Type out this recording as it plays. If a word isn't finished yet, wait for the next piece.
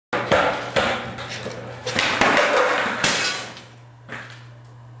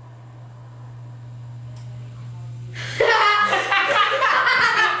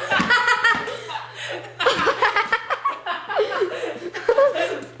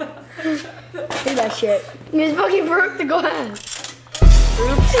See that shit. He's fucking broke the glass.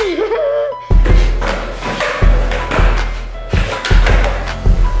 Oops.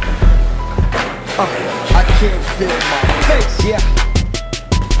 I can't feel my face, yeah.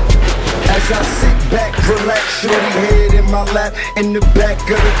 As I sit back, relax, shorty head in my lap, in the back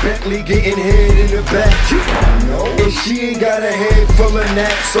of the Bentley, getting head in the back. And she ain't got a head full of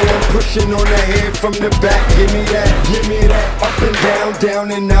naps, so I'm pushing on her head from the back. Give me that, up and down,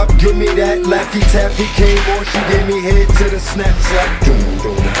 down and up. Give me that, Laffy Taffy came on, she gave me head to the snaps like doom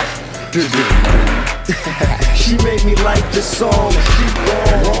doom. She made me like the song, she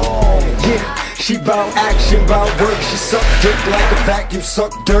wrong, yeah. She bout action, bout work. She suck dick like a vacuum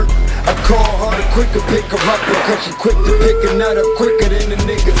suck dirt. I call her the quicker pick her up because she quick to pick a nut up quicker than the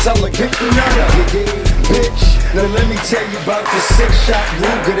nigga. Tell her get the nut up, bitch. Now let me tell you about the 6-shot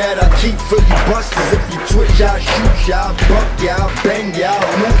Ruger that I keep for you busters. If you twitch, I'll shoot you, I'll buck you, I'll bang you,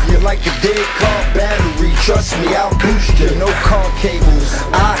 I'll move you like a dead car battery. Trust me, I'll boost you. No car cables,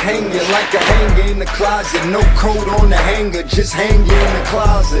 I'll hang you like a hanger in the closet. No coat on the hanger, just hang you in the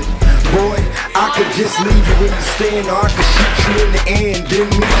closet. Boy, I could just leave you where you stand, or I could shoot you in the end, then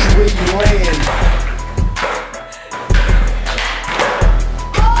meet you where you land.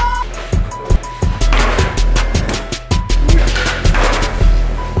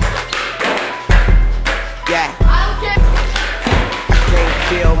 Yeah, I can't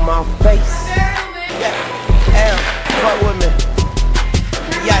feel my face. Yeah, hell, fuck with me.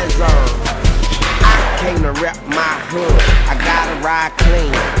 Yeah, it's on. I came to rep my hood. I gotta ride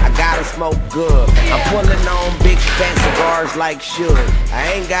clean, I gotta smoke good. I'm pulling on big fat cigars like Suge.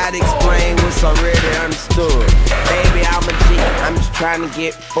 I ain't gotta explain what's already understood. Baby, I'm a G, I'm just trying to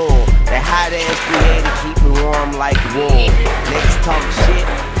get full. That hot ass creator keep me warm like wool. Niggas talk shit,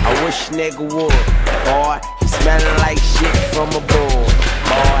 I wish a nigga would. Boy, he smelling like shit from a bull.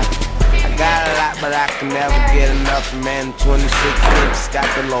 Boy, I got a lot, but I can never get enough. Man, 26 inches, got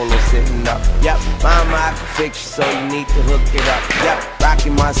the Lolo sitting up. Yep, mama, I can fix you, so you need to hook it up. Yep,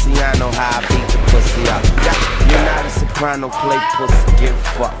 Rocky Marciano, how I beat the pussy up. Yep, you're not a soprano, play pussy, get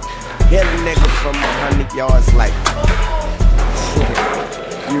fucked. Hit a nigga from 100 yards like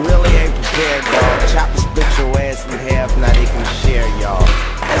you really ain't prepared, dawg. Chopper split your ass in half, now they can share, y'all.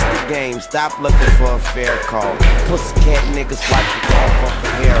 That's the game, stop looking for a fair call. Pussycat niggas watch you cough up a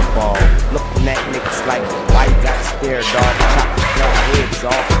hairball. Looking at niggas like, why you got stare, dog? Chopper cut heads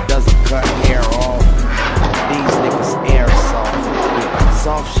off, doesn't cut hair off. These niggas airsoft. Yeah,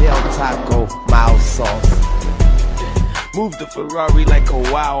 soft shell taco, mild sauce. Move the Ferrari like a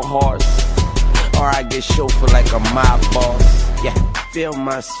wild horse, or I get chauffeur like a mob boss. Yeah, feel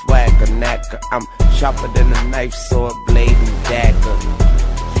my swagger, knacker. I'm sharper than a knife, sword, blade, and dagger.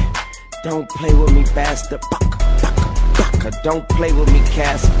 Don't play with me, bastard. Baka, baka, baka. Don't play with me,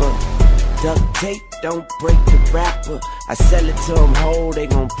 Casper. Duct tape, don't break the rapper. I sell it to them whole, they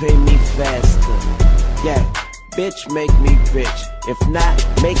gon' pay me faster. Yeah, bitch, make me rich. If not,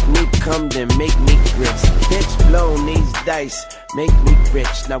 make me come, then make me grits. Bitch, blow on these dice, make me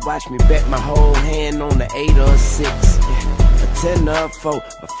rich. Now watch me bet my whole hand on the 8 or 6. Yeah, a 10 or a 4,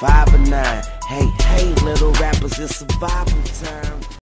 a 5 or 9. Hey, hey, little rappers, it's survival time.